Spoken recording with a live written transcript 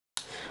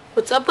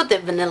What's up with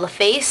it, Vanilla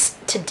Face?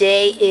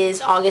 Today is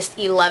August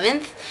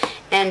 11th,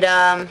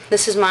 and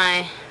this is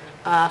my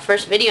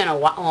first video in a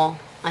while. Well,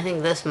 I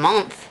think this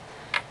month.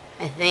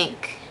 I'm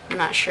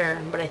not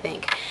sure, but I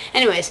think.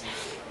 Anyways,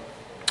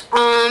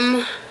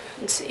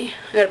 let's see.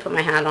 I gotta put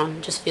my hat on.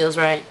 It just feels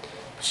right.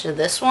 Should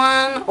this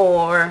one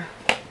or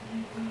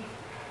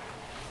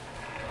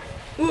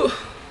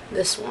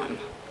this one?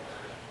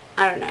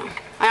 I don't know.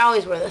 I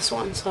always wear this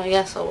one, so I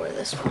guess I'll wear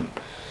this one.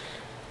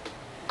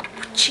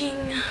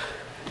 Ching.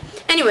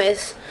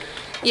 Anyways,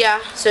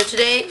 yeah, so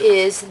today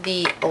is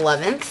the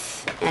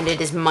 11th, and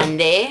it is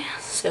Monday,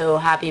 so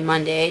happy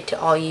Monday to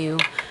all you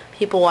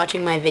people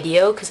watching my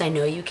video, because I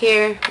know you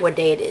care what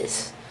day it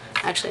is.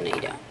 Actually, no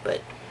you don't, but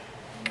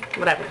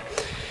whatever.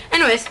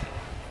 Anyways,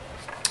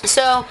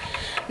 so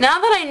now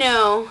that I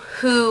know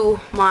who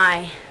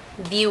my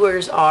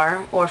viewers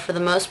are, or for the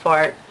most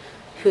part,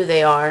 who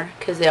they are,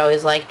 because they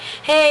always like,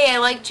 hey, I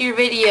liked your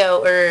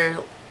video,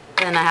 or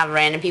then I have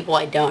random people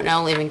I don't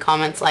know leaving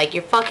comments like,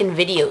 your fucking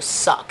videos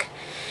suck.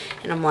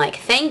 And I'm like,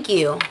 thank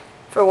you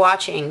for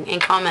watching and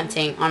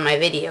commenting on my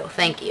video.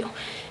 Thank you.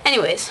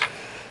 Anyways,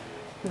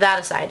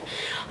 that aside,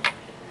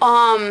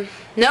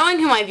 knowing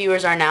who my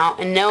viewers are now,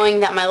 and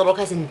knowing that my little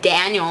cousin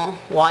Daniel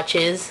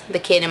watches, the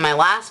kid in my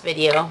last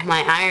video,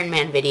 my Iron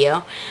Man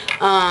video,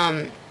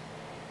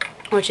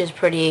 which is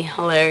pretty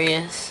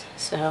hilarious,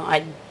 so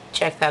I'd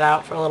check that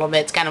out for a little bit.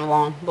 It's kind of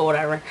long, but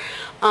whatever.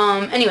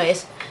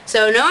 Anyways,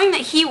 so knowing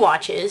that he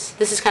watches,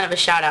 this is kind of a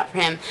shout out for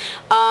him,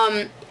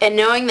 and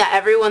knowing that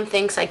everyone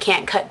thinks I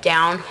can't cut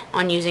down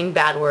on using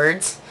bad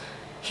words,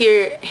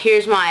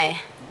 here's my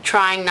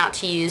trying not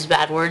to use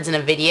bad words in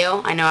a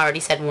video. I know I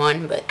already said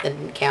one, but that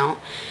didn't count.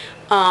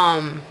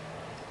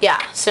 Yeah,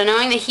 so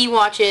knowing that he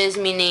watches,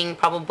 meaning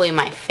probably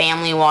my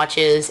family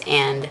watches,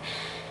 and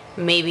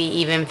maybe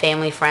even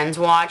family friends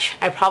watch,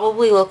 I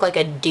probably look like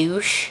a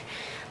douche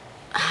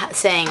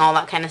saying all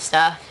that kind of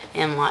stuff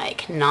and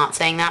like not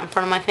saying that in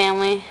front of my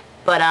family.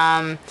 But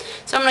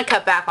so I'm gonna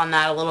cut back on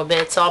that a little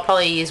bit, so I'll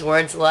probably use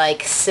words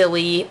like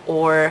silly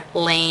or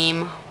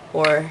lame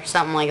or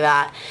something like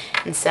that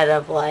instead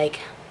of like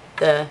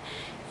the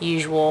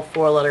usual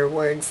 4-letter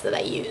words that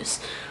I use.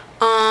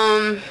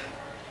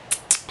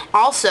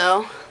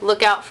 Also,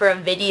 look out for a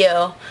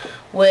video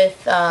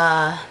with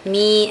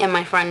me and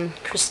my friend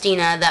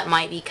Christina that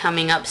might be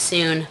coming up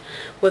soon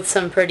with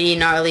some pretty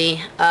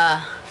gnarly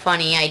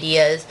funny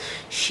ideas.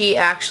 She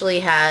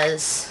actually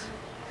has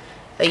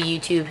a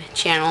YouTube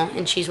channel,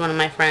 and she's one of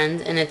my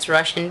friends, and it's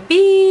Russian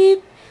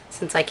beep,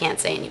 since I can't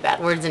say any bad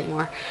words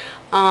anymore.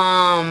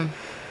 But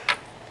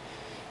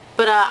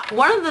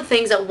one of the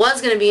things that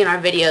was going to be in our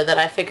video that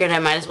I figured I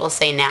might as well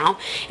say now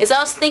is I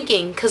was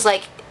thinking, because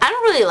like I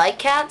don't really like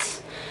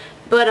cats,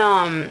 but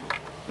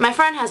my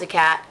friend has a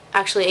cat.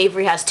 Actually,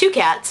 Avery has 2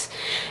 cats,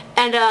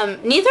 and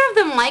neither of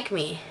them like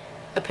me,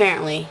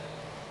 apparently.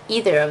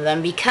 Either of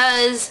them,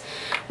 because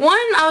one,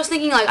 I was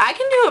thinking like I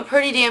can do a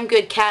pretty damn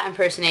good cat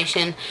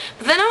impersonation,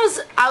 but then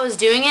I was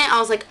doing it, I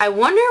was like, I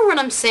wonder what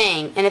I'm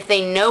saying and if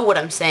they know what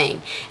I'm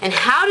saying, and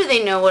how do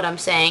they know what I'm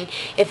saying?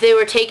 If they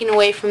were taken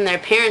away from their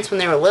parents when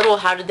they were little,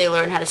 how did they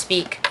learn how to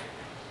speak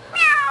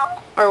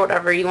meow or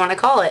whatever you want to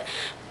call it?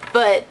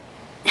 But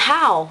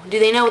how do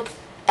they know what the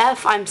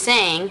F I'm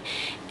saying?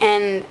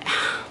 And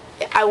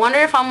I wonder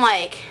if I'm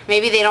like,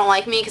 maybe they don't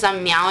like me because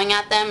I'm meowing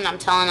at them and I'm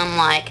telling them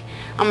like,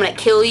 I'm gonna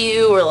kill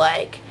you, or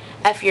like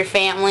F your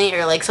family,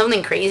 or like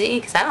something crazy,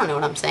 because I don't know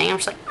what I'm saying. I'm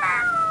just like,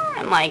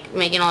 I'm like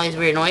making all these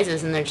weird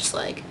noises, and they're just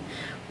like,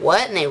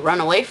 what? And they run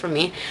away from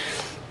me.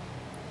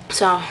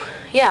 So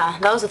yeah,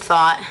 that was a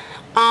thought.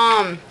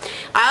 I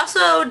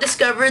also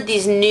discovered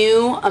these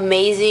new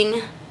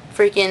amazing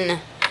freaking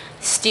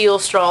steel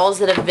straws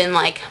that have been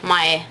like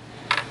my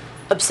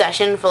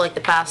obsession for like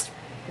the past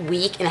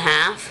week and a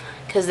half,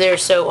 because they're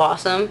so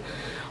awesome.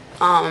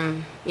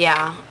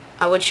 Yeah,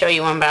 I would show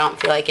you one, but I don't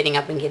feel like getting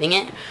up and getting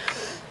it.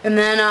 And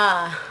then,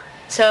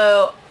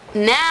 so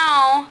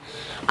now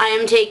I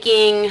am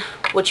taking,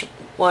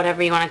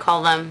 whatever you want to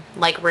call them,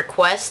 like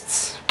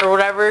requests or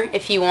whatever,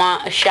 if you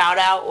want a shout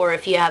out, or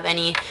if you have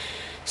any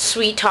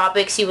sweet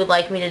topics you would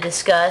like me to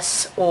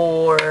discuss,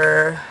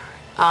 or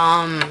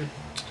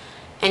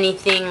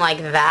anything like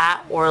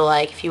that, or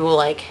like if you will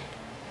like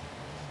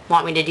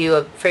want me to do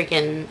a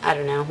freaking, I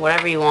don't know,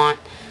 whatever you want,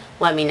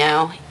 let me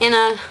know in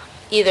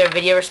either a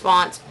video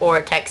response or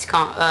a text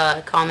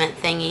comment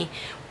thingy,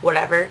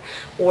 whatever.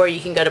 Or you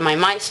can go to my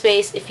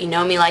MySpace if you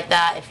know me like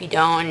that. If you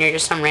don't, and you're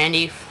just some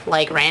random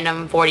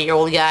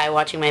 40-year-old guy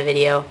watching my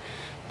video,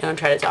 don't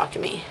try to talk to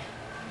me.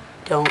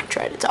 Don't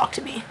try to talk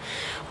to me.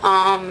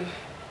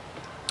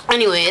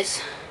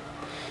 Anyways,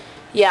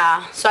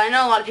 yeah, so I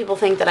know a lot of people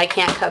think that I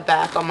can't cut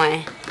back on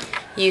my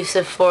use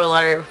of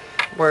 4-letter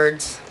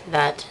words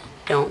that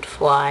don't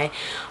fly.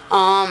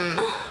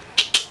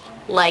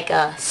 Like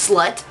a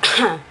slut.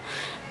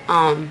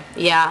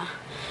 Yeah,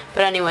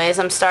 but anyways,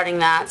 I'm starting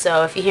that,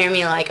 so if you hear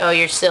me like, oh,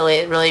 you're silly,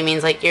 it really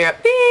means like you're a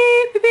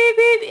beep, beep, beep,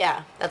 beep.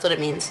 Yeah, that's what it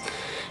means.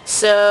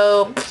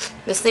 So,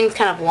 this thing's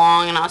kind of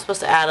long, and I was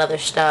supposed to add other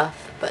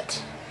stuff,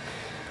 but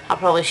I'll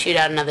probably shoot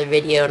out another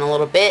video in a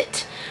little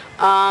bit.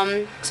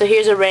 So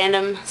here's a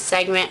random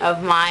segment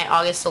of my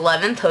August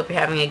 11th. Hope you're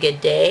having a good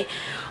day.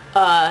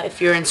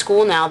 If you're in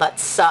school now, that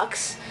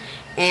sucks.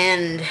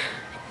 And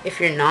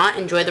if you're not,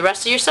 enjoy the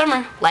rest of your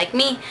summer, like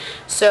me.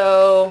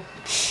 So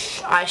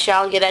I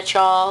shall get at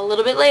y'all a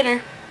little bit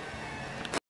later.